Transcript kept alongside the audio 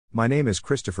My name is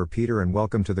Christopher Peter and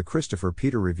welcome to the Christopher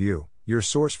Peter Review, your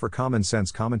source for common sense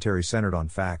commentary centered on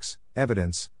facts,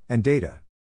 evidence, and data.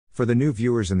 For the new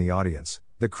viewers in the audience,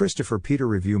 the Christopher Peter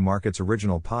Review markets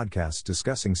original podcasts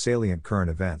discussing salient current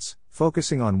events,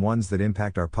 focusing on ones that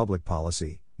impact our public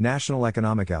policy, national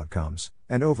economic outcomes,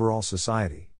 and overall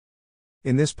society.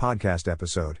 In this podcast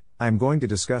episode, I am going to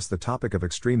discuss the topic of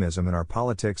extremism in our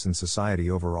politics and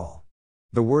society overall.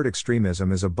 The word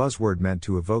extremism is a buzzword meant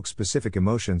to evoke specific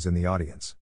emotions in the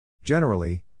audience.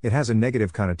 Generally, it has a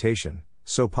negative connotation,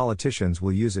 so politicians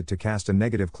will use it to cast a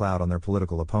negative cloud on their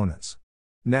political opponents.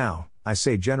 Now, I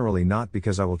say generally not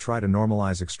because I will try to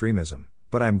normalize extremism,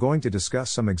 but I am going to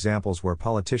discuss some examples where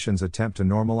politicians attempt to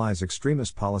normalize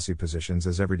extremist policy positions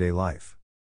as everyday life.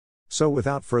 So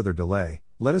without further delay,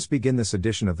 let us begin this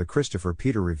edition of the Christopher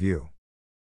Peter Review.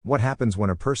 What happens when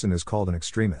a person is called an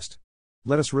extremist?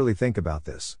 Let us really think about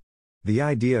this. The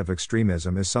idea of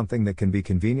extremism is something that can be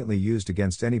conveniently used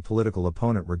against any political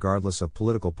opponent regardless of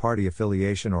political party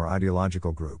affiliation or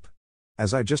ideological group.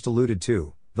 As I just alluded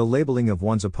to, the labeling of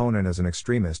one's opponent as an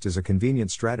extremist is a convenient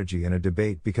strategy in a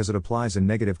debate because it applies a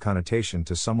negative connotation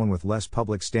to someone with less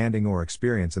public standing or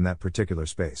experience in that particular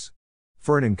space.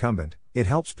 For an incumbent, it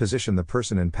helps position the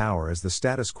person in power as the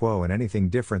status quo, and anything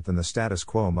different than the status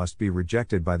quo must be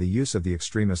rejected by the use of the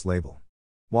extremist label.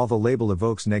 While the label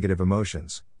evokes negative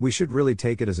emotions, we should really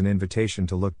take it as an invitation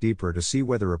to look deeper to see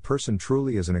whether a person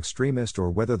truly is an extremist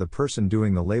or whether the person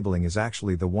doing the labeling is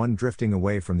actually the one drifting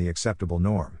away from the acceptable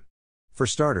norm. For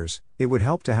starters, it would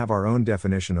help to have our own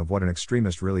definition of what an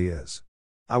extremist really is.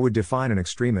 I would define an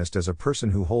extremist as a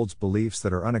person who holds beliefs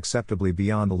that are unacceptably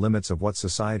beyond the limits of what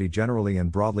society generally and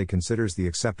broadly considers the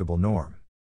acceptable norm.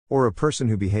 Or a person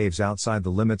who behaves outside the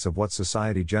limits of what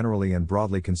society generally and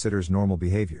broadly considers normal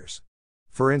behaviors.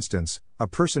 For instance, a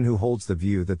person who holds the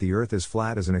view that the earth is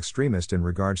flat is an extremist in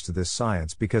regards to this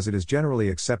science because it is generally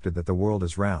accepted that the world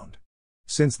is round.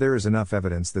 Since there is enough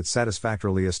evidence that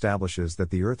satisfactorily establishes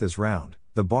that the earth is round,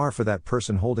 the bar for that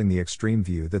person holding the extreme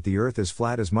view that the earth is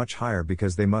flat is much higher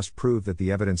because they must prove that the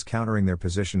evidence countering their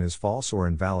position is false or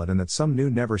invalid and that some new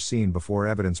never seen before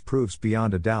evidence proves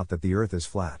beyond a doubt that the earth is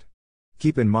flat.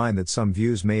 Keep in mind that some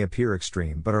views may appear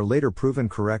extreme but are later proven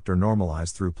correct or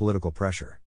normalized through political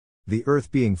pressure. The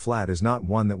earth being flat is not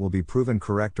one that will be proven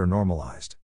correct or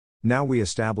normalized. Now we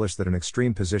establish that an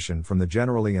extreme position from the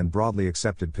generally and broadly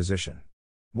accepted position.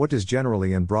 What does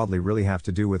generally and broadly really have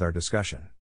to do with our discussion?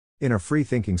 In a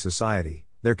free-thinking society,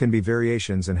 there can be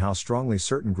variations in how strongly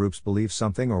certain groups believe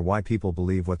something or why people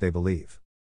believe what they believe.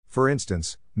 For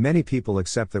instance, many people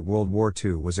accept that World War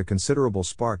II was a considerable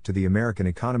spark to the American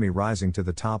economy rising to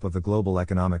the top of the global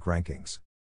economic rankings.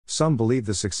 Some believe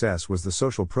the success was the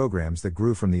social programs that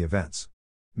grew from the events.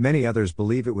 Many others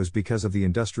believe it was because of the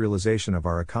industrialization of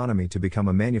our economy to become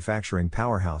a manufacturing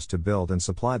powerhouse to build and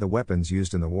supply the weapons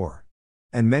used in the war.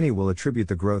 And many will attribute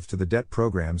the growth to the debt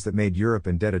programs that made Europe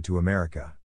indebted to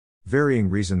America. Varying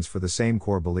reasons for the same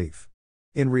core belief.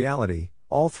 In reality,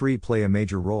 all three play a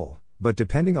major role, but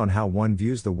depending on how one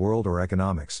views the world or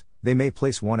economics, they may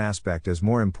place one aspect as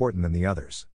more important than the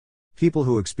others. People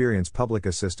who experience public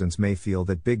assistance may feel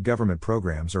that big government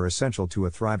programs are essential to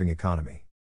a thriving economy.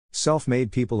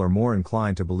 Self-made people are more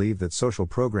inclined to believe that social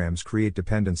programs create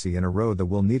dependency and erode the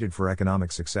will needed for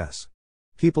economic success.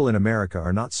 People in America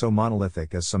are not so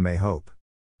monolithic as some may hope.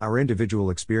 Our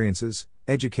individual experiences,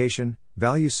 education,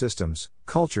 value systems,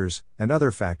 cultures, and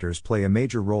other factors play a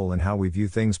major role in how we view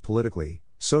things politically,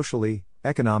 socially,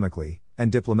 economically,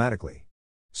 and diplomatically.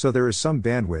 So there is some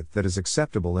bandwidth that is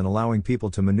acceptable in allowing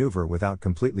people to maneuver without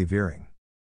completely veering.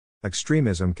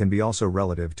 Extremism can be also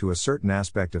relative to a certain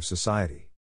aspect of society.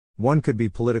 One could be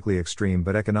politically extreme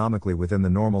but economically within the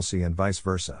normalcy and vice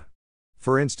versa.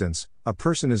 For instance, a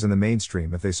person is in the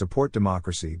mainstream if they support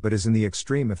democracy but is in the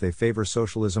extreme if they favor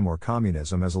socialism or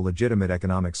communism as a legitimate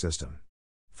economic system.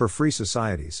 For free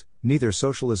societies, neither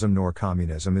socialism nor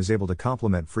communism is able to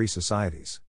complement free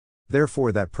societies.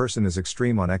 Therefore that person is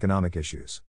extreme on economic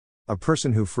issues. A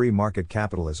person who free market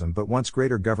capitalism but wants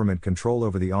greater government control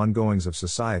over the ongoings of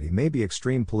society may be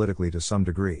extreme politically to some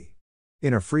degree.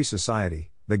 In a free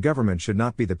society, the government should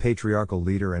not be the patriarchal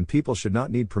leader and people should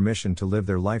not need permission to live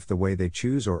their life the way they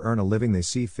choose or earn a living they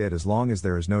see fit as long as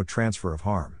there is no transfer of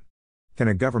harm. Can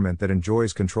a government that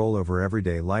enjoys control over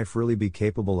everyday life really be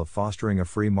capable of fostering a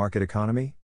free market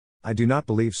economy? I do not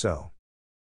believe so.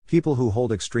 People who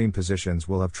hold extreme positions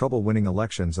will have trouble winning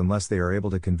elections unless they are able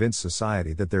to convince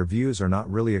society that their views are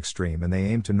not really extreme and they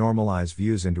aim to normalize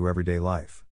views into everyday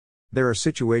life. There are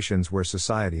situations where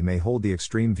society may hold the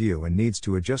extreme view and needs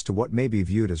to adjust to what may be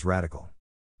viewed as radical.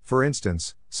 For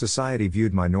instance, society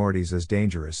viewed minorities as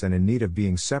dangerous and in need of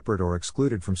being separate or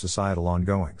excluded from societal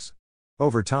ongoings.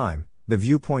 Over time, the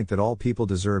viewpoint that all people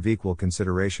deserve equal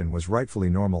consideration was rightfully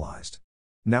normalized.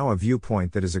 Now a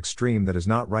viewpoint that is extreme that is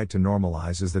not right to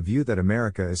normalize is the view that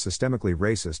America is systemically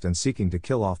racist and seeking to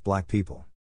kill off black people.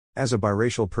 As a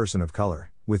biracial person of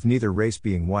color, with neither race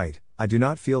being white, I do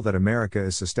not feel that America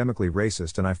is systemically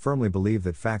racist, and I firmly believe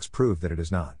that facts prove that it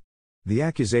is not. The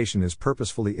accusation is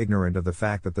purposefully ignorant of the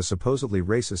fact that the supposedly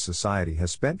racist society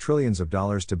has spent trillions of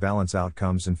dollars to balance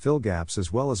outcomes and fill gaps,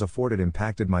 as well as afforded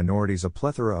impacted minorities a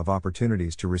plethora of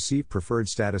opportunities to receive preferred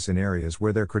status in areas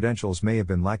where their credentials may have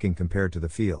been lacking compared to the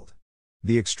field.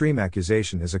 The extreme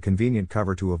accusation is a convenient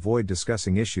cover to avoid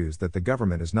discussing issues that the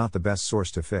government is not the best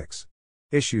source to fix.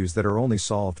 Issues that are only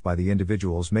solved by the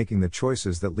individuals making the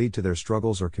choices that lead to their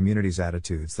struggles or communities'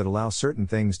 attitudes that allow certain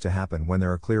things to happen when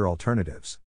there are clear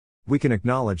alternatives. We can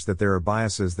acknowledge that there are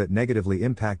biases that negatively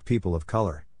impact people of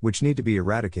color, which need to be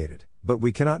eradicated, but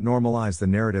we cannot normalize the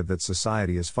narrative that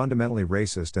society is fundamentally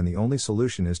racist and the only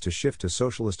solution is to shift to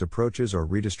socialist approaches or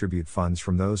redistribute funds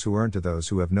from those who earn to those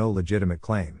who have no legitimate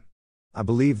claim. I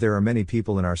believe there are many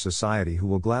people in our society who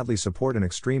will gladly support an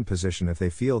extreme position if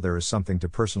they feel there is something to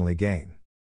personally gain.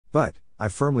 But, I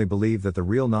firmly believe that the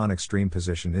real non-extreme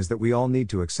position is that we all need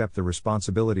to accept the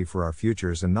responsibility for our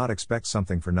futures and not expect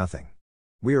something for nothing.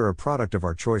 We are a product of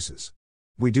our choices.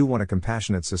 We do want a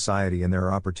compassionate society, and there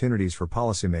are opportunities for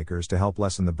policymakers to help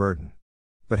lessen the burden.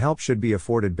 But help should be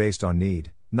afforded based on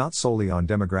need, not solely on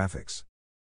demographics.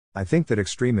 I think that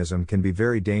extremism can be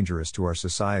very dangerous to our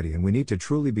society, and we need to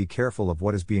truly be careful of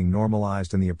what is being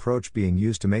normalized and the approach being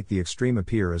used to make the extreme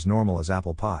appear as normal as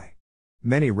apple pie.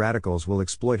 Many radicals will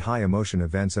exploit high emotion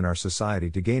events in our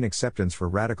society to gain acceptance for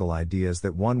radical ideas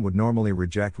that one would normally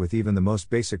reject with even the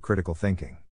most basic critical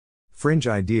thinking. Fringe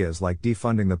ideas like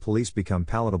defunding the police become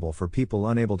palatable for people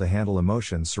unable to handle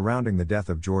emotions surrounding the death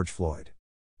of George Floyd.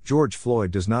 George Floyd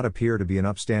does not appear to be an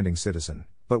upstanding citizen,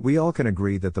 but we all can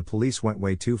agree that the police went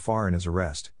way too far in his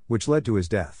arrest, which led to his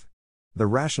death. The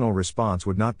rational response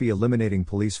would not be eliminating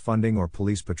police funding or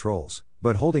police patrols,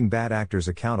 but holding bad actors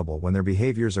accountable when their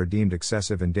behaviors are deemed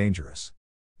excessive and dangerous.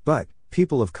 But,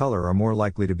 people of color are more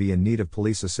likely to be in need of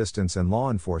police assistance, and law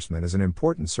enforcement is an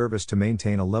important service to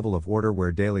maintain a level of order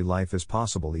where daily life is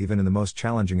possible even in the most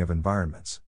challenging of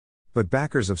environments. But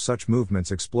backers of such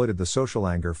movements exploited the social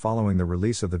anger following the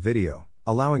release of the video,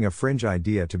 allowing a fringe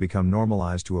idea to become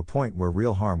normalized to a point where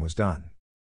real harm was done.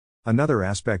 Another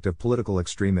aspect of political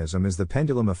extremism is the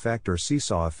pendulum effect or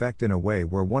seesaw effect, in a way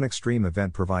where one extreme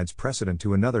event provides precedent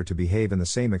to another to behave in the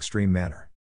same extreme manner.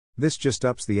 This just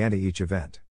ups the ante each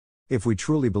event. If we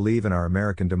truly believe in our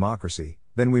American democracy,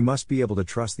 then we must be able to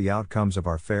trust the outcomes of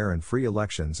our fair and free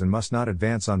elections and must not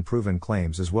advance unproven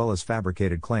claims as well as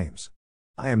fabricated claims.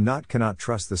 Cannot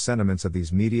trust the sentiments of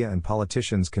these media and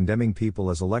politicians condemning people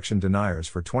as election deniers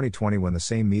for 2020 when the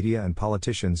same media and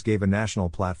politicians gave a national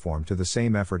platform to the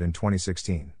same effort in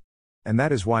 2016. And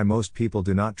that is why most people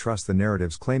do not trust the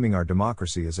narratives claiming our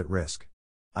democracy is at risk.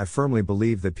 I firmly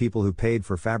believe that people who paid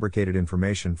for fabricated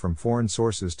information from foreign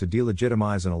sources to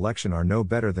delegitimize an election are no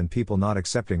better than people not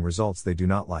accepting results they do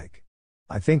not like.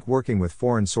 I think working with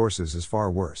foreign sources is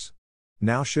far worse.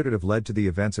 Now, should it have led to the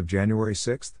events of January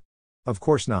 6th? Of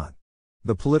course not.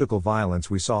 The political violence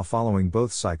we saw following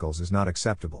both cycles is not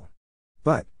acceptable.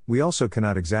 But, we also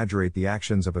cannot exaggerate the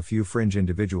actions of a few fringe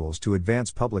individuals to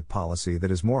advance public policy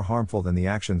that is more harmful than the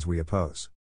actions we oppose.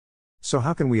 So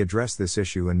how can we address this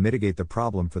issue and mitigate the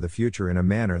problem for the future in a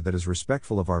manner that is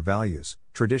respectful of our values,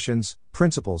 traditions,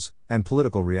 principles, and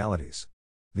political realities?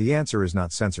 The answer is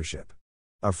not censorship.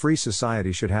 A free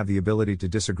society should have the ability to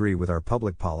disagree with our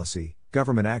public policy,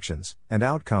 government actions, and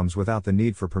outcomes without the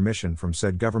need for permission from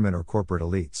said government or corporate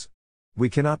elites. We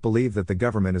cannot believe that the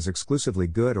government is exclusively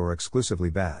good or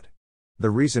exclusively bad. The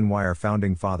reason why our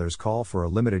founding fathers call for a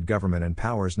limited government and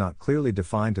powers not clearly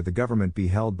defined to the government be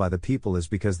held by the people is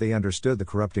because they understood the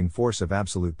corrupting force of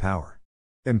absolute power.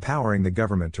 Empowering the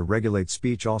government to regulate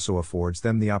speech also affords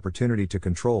them the opportunity to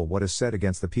control what is said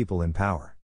against the people in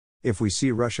power. If we see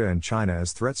Russia and China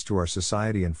as threats to our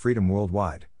society and freedom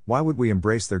worldwide, why would we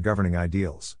embrace their governing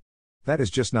ideals? That is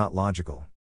just not logical.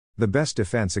 The best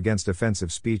defense against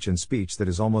offensive speech and speech that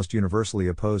is almost universally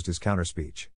opposed is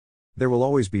counterspeech. There will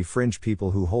always be fringe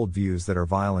people who hold views that are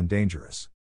vile and dangerous.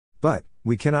 But,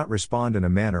 we cannot respond in a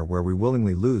manner where we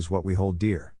willingly lose what we hold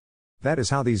dear. That is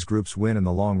how these groups win in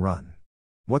the long run.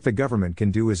 What the government can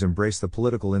do is embrace the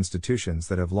political institutions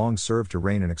that have long served to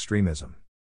rein in extremism.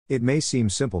 It may seem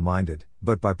simple-minded,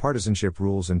 but bipartisanship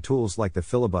rules and tools like the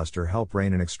filibuster help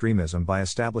rein in extremism by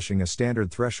establishing a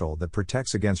standard threshold that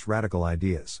protects against radical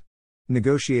ideas.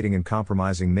 Negotiating and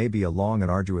compromising may be a long and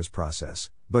arduous process,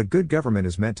 but good government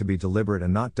is meant to be deliberate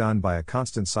and not done by a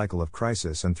constant cycle of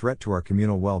crisis and threat to our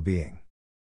communal well-being.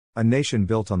 A nation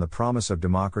built on the promise of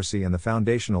democracy and the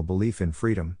foundational belief in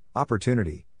freedom,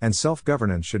 opportunity, and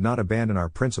self-governance should not abandon our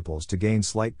principles to gain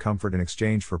slight comfort in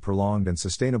exchange for prolonged and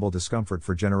sustainable discomfort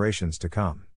for generations to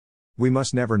come. We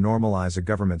must never normalize a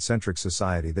government-centric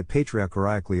society that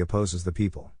patriarchally opposes the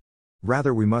people.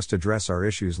 Rather, we must address our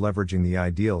issues leveraging the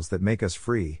ideals that make us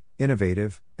free,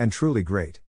 innovative, and truly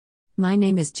great. My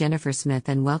name is Jennifer Smith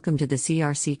and welcome to the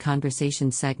CRC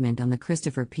Conversation segment on the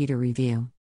Christopher Peter Review.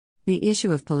 The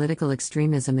issue of political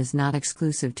extremism is not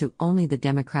exclusive to only the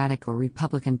Democratic or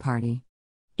Republican Party.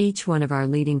 Each one of our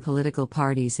leading political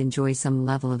parties enjoys some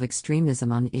level of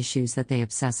extremism on issues that they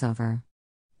obsess over.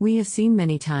 We have seen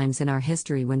many times in our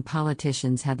history when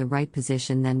politicians had the right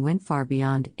position then went far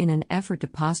beyond in an effort to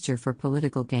posture for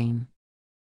political gain.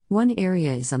 One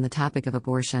area is on the topic of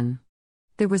abortion.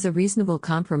 There was a reasonable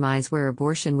compromise where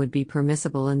abortion would be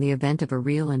permissible in the event of a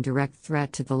real and direct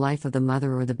threat to the life of the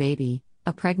mother or the baby,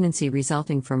 a pregnancy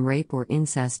resulting from rape or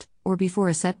incest, or before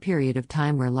a set period of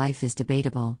time where life is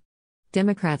debatable.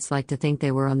 Democrats like to think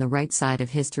they were on the right side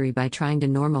of history by trying to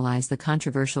normalize the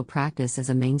controversial practice as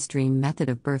a mainstream method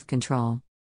of birth control.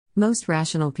 Most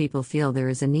rational people feel there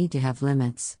is a need to have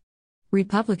limits.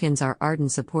 Republicans are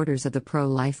ardent supporters of the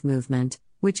pro-life movement,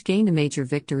 which gained a major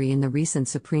victory in the recent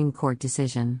Supreme Court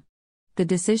decision. The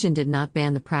decision did not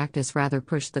ban the practice, rather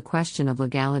pushed the question of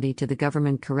legality to the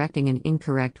government, correcting an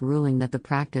incorrect ruling that the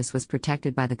practice was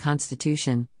protected by the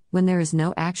Constitution, when there is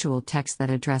no actual text that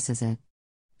addresses it.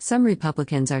 Some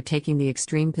Republicans are taking the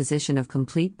extreme position of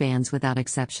complete bans without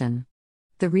exception.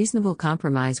 The reasonable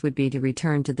compromise would be to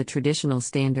return to the traditional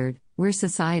standard, where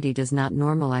society does not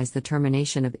normalize the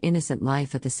termination of innocent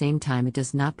life at the same time it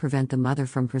does not prevent the mother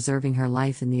from preserving her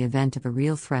life in the event of a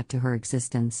real threat to her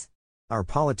existence. Our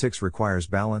politics requires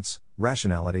balance,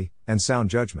 rationality, and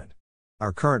sound judgment.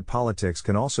 Our current politics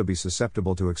can also be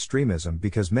susceptible to extremism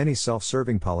because many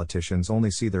self-serving politicians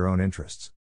only see their own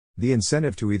interests. The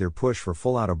incentive to either push for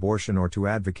full-out abortion or to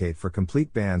advocate for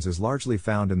complete bans is largely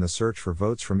found in the search for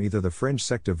votes from either the fringe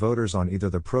sect of voters on either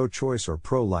the pro-choice or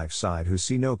pro-life side who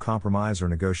see no compromise or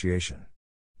negotiation.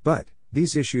 But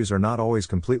these issues are not always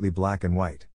completely black and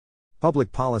white.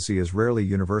 Public policy is rarely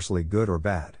universally good or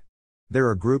bad. There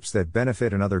are groups that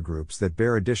benefit and other groups that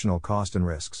bear additional cost and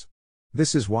risks.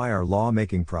 This is why our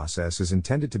law-making process is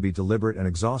intended to be deliberate and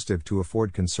exhaustive to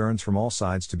afford concerns from all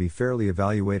sides to be fairly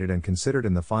evaluated and considered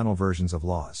in the final versions of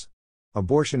laws.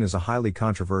 Abortion is a highly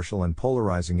controversial and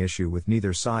polarizing issue with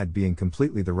neither side being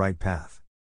completely the right path.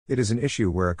 It is an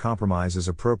issue where a compromise is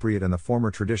appropriate and the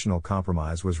former traditional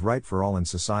compromise was right for all in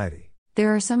society.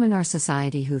 There are some in our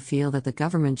society who feel that the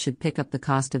government should pick up the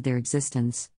cost of their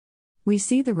existence. We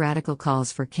see the radical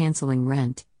calls for canceling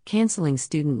rent, canceling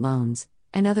student loans,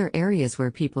 and other areas where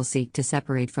people seek to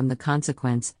separate from the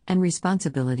consequence and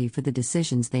responsibility for the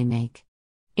decisions they make.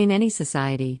 In any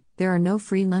society, there are no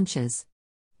free lunches.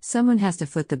 Someone has to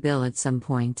foot the bill at some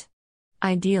point.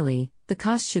 Ideally, the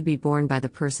cost should be borne by the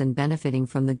person benefiting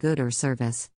from the good or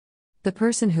service. The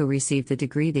person who received the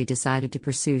degree they decided to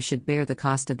pursue should bear the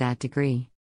cost of that degree.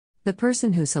 The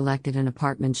person who selected an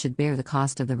apartment should bear the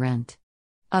cost of the rent.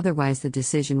 Otherwise, the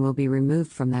decision will be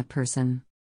removed from that person.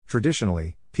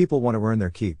 Traditionally, people want to earn their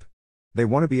keep. They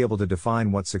want to be able to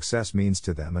define what success means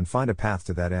to them and find a path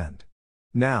to that end.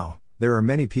 Now, there are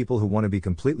many people who want to be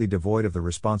completely devoid of the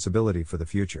responsibility for the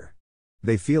future.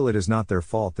 They feel it is not their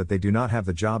fault that they do not have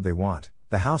the job they want,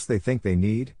 the house they think they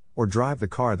need, or drive the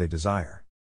car they desire.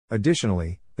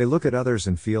 Additionally, they look at others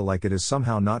and feel like it is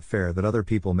somehow not fair that other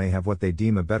people may have what they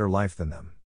deem a better life than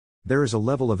them. There is a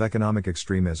level of economic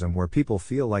extremism where people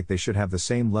feel like they should have the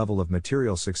same level of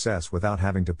material success without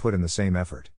having to put in the same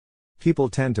effort. People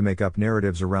tend to make up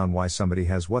narratives around why somebody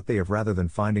has what they have rather than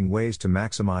finding ways to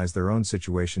maximize their own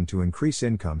situation to increase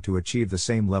income to achieve the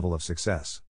same level of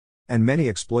success. And many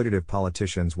exploitative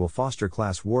politicians will foster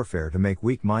class warfare to make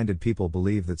weak-minded people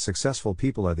believe that successful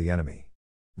people are the enemy.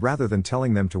 Rather than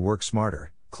telling them to work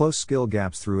smarter, close skill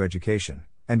gaps through education,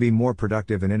 and be more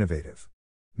productive and innovative.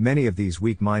 Many of these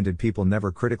weak-minded people never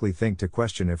critically think to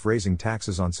question if raising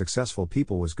taxes on successful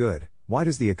people was good. Why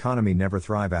does the economy never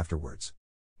thrive afterwards?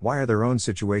 Why are their own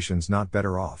situations not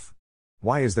better off?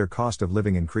 Why is their cost of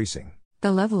living increasing?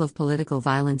 The level of political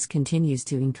violence continues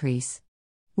to increase.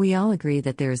 We all agree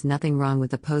that there is nothing wrong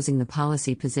with opposing the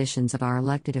policy positions of our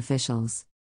elected officials.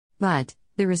 But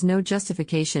there is no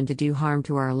justification to do harm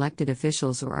to our elected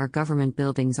officials or our government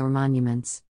buildings or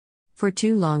monuments. For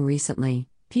too long recently,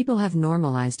 people have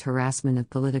normalized harassment of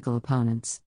political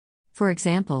opponents. For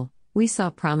example, We saw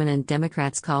prominent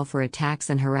Democrats call for attacks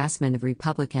and harassment of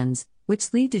Republicans,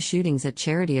 which lead to shootings at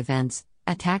charity events,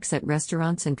 attacks at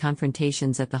restaurants, and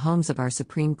confrontations at the homes of our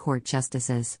Supreme Court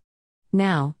justices.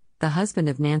 Now, the husband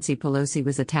of Nancy Pelosi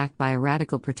was attacked by a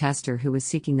radical protester who was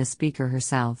seeking the Speaker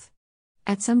herself.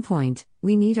 At some point,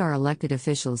 we need our elected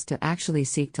officials to actually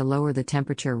seek to lower the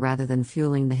temperature rather than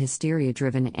fueling the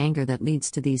hysteria-driven anger that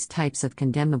leads to these types of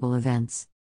condemnable events.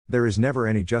 There is never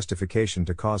any justification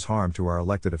to cause harm to our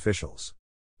elected officials.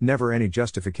 Never any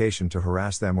justification to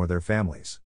harass them or their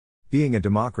families. Being a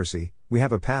democracy, we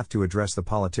have a path to address the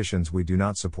politicians we do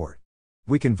not support.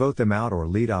 We can vote them out or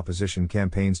lead opposition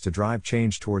campaigns to drive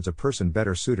change towards a person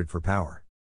better suited for power.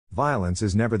 Violence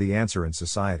is never the answer in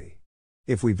society.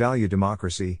 If we value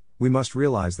democracy, we must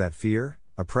realize that fear,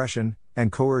 oppression,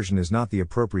 and coercion is not the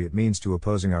appropriate means to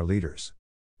opposing our leaders.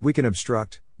 We can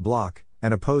obstruct, block,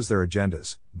 and oppose their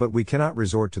agendas, but we cannot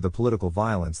resort to the political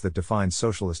violence that defines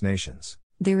socialist nations.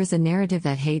 There is a narrative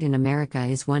that hate in America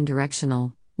is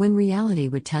one-directional, when reality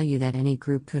would tell you that any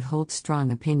group could hold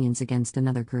strong opinions against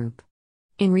another group.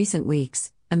 In recent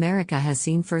weeks, America has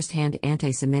seen firsthand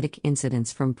anti-Semitic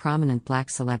incidents from prominent black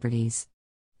celebrities.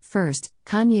 First,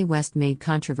 Kanye West made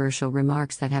controversial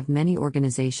remarks that have many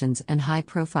organizations and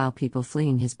high-profile people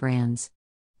fleeing his brands.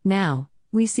 Now,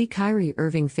 we see Kyrie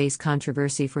Irving face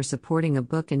controversy for supporting a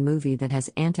book and movie that has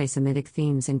anti-Semitic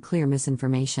themes and clear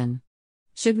misinformation.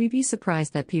 Should we be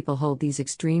surprised that people hold these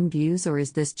extreme views, or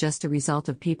is this just a result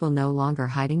of people no longer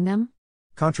hiding them?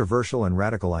 Controversial and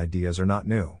radical ideas are not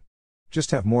new.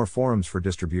 Just have more forums for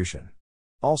distribution.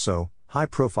 Also,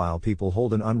 high-profile people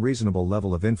hold an unreasonable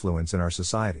level of influence in our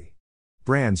society.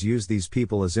 Brands use these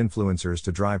people as influencers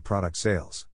to drive product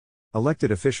sales.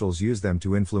 Elected officials use them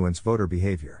to influence voter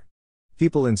behavior.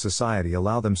 People in society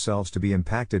allow themselves to be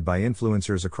impacted by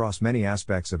influencers across many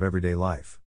aspects of everyday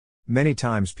life. Many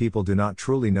times people do not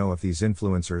truly know if these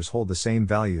influencers hold the same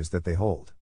values that they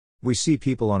hold. We see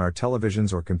people on our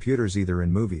televisions or computers either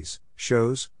in movies,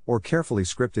 shows, or carefully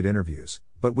scripted interviews,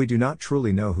 but we do not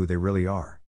truly know who they really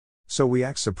are. So we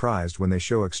act surprised when they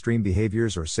show extreme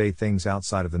behaviors or say things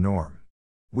outside of the norm.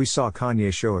 We saw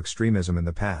Kanye show extremism in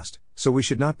the past, so we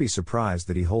should not be surprised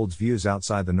that he holds views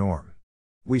outside the norm.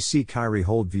 We see Kyrie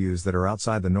hold views that are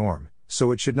outside the norm,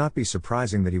 so it should not be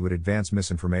surprising that he would advance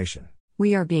misinformation.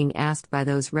 We are being asked by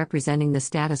those representing the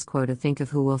status quo to think of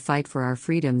who will fight for our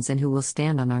freedoms and who will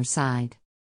stand on our side.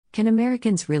 Can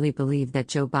Americans really believe that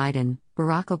Joe Biden,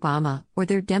 Barack Obama, or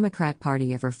their Democrat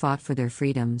Party ever fought for their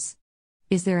freedoms?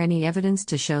 Is there any evidence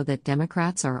to show that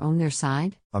Democrats are on their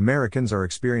side? Americans are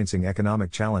experiencing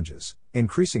economic challenges,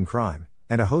 increasing crime,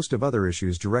 and a host of other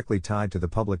issues directly tied to the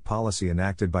public policy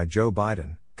enacted by Joe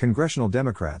Biden, congressional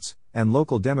Democrats, and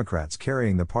local Democrats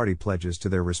carrying the party pledges to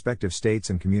their respective states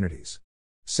and communities.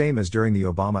 Same as during the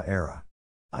Obama era.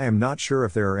 I am not sure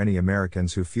if there are any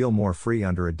Americans who feel more free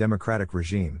under a democratic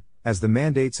regime, as the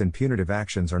mandates and punitive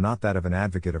actions are not that of an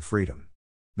advocate of freedom.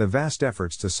 The vast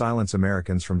efforts to silence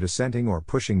Americans from dissenting or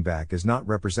pushing back is not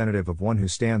representative of one who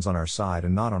stands on our side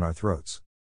and not on our throats.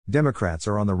 Democrats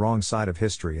are on the wrong side of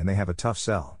history and they have a tough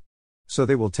sell. So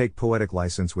they will take poetic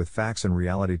license with facts and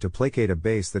reality to placate a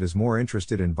base that is more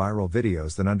interested in viral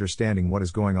videos than understanding what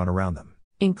is going on around them.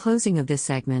 In closing of this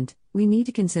segment, we need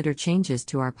to consider changes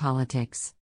to our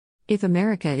politics. If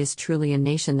America is truly a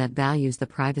nation that values the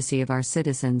privacy of our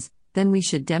citizens, then we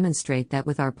should demonstrate that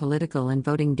with our political and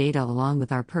voting data along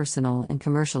with our personal and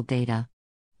commercial data.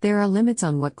 There are limits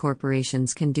on what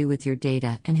corporations can do with your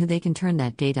data and who they can turn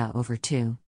that data over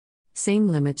to. Same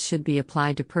limits should be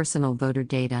applied to personal voter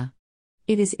data.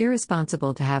 It is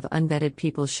irresponsible to have unvetted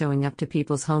people showing up to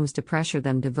people's homes to pressure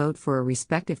them to vote for a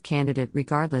respective candidate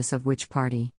regardless of which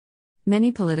party.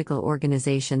 Many political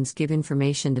organizations give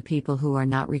information to people who are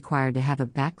not required to have a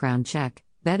background check,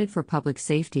 vetted for public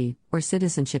safety, or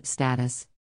citizenship status.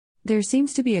 There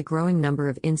seems to be a growing number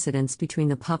of incidents between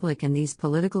the public and these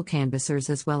political canvassers,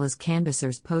 as well as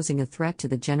canvassers posing a threat to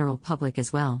the general public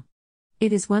as well.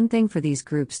 It is one thing for these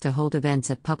groups to hold events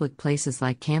at public places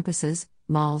like campuses,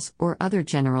 malls, or other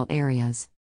general areas.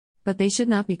 But they should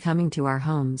not be coming to our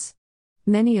homes.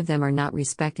 Many of them are not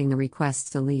respecting the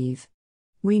requests to leave.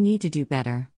 We need to do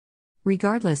better.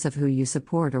 Regardless of who you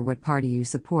support or what party you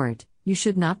support, you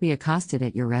should not be accosted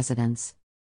at your residence.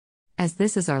 As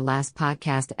this is our last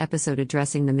podcast episode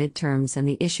addressing the midterms and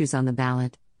the issues on the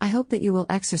ballot, I hope that you will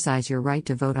exercise your right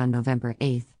to vote on November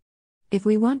 8th. If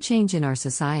we want change in our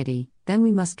society, then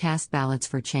we must cast ballots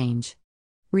for change.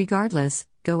 Regardless,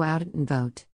 go out and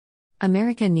vote.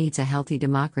 America needs a healthy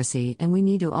democracy and we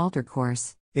need to alter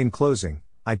course. In closing,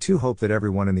 I too hope that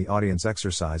everyone in the audience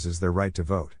exercises their right to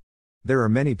vote. There are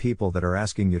many people that are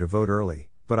asking you to vote early,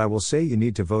 But I will say you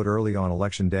need to vote early on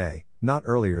election day, not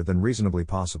earlier than reasonably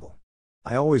possible.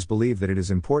 I always believe that it is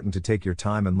important to take your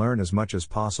time and learn as much as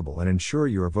possible and ensure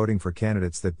you are voting for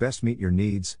candidates that best meet your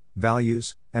needs,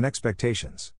 values, and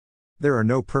expectations. There are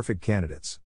no perfect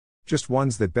candidates. Just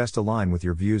ones that best align with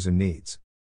your views and needs.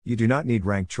 You do not need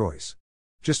ranked choice.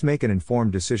 Just make an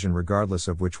informed decision regardless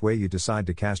of which way you decide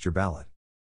to cast your ballot.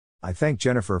 I thank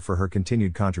Jennifer for her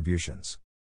continued contributions.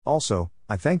 Also,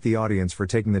 I thank the audience for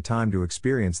taking the time to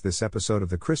experience this episode of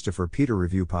the Christopher Peter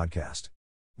Review podcast.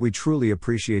 We truly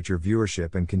appreciate your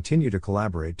viewership and continue to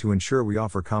collaborate to ensure we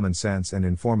offer common sense and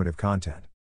informative content.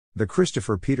 The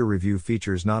Christopher Peter Review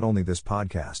features not only this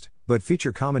podcast, but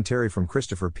feature commentary from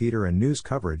Christopher Peter and news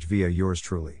coverage via yours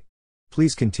truly.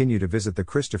 Please continue to visit the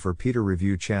Christopher Peter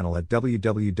Review channel at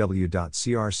www.crcrvw.com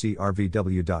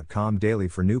daily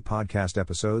for new podcast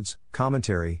episodes,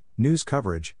 commentary, news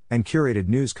coverage, and curated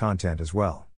news content as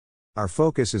well. Our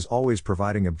focus is always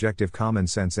providing objective common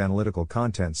sense analytical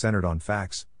content centered on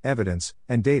facts, evidence,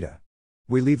 and data.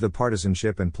 We leave the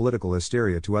partisanship and political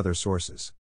hysteria to other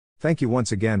sources. Thank you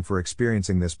once again for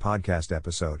experiencing this podcast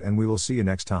episode, and we will see you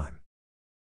next time.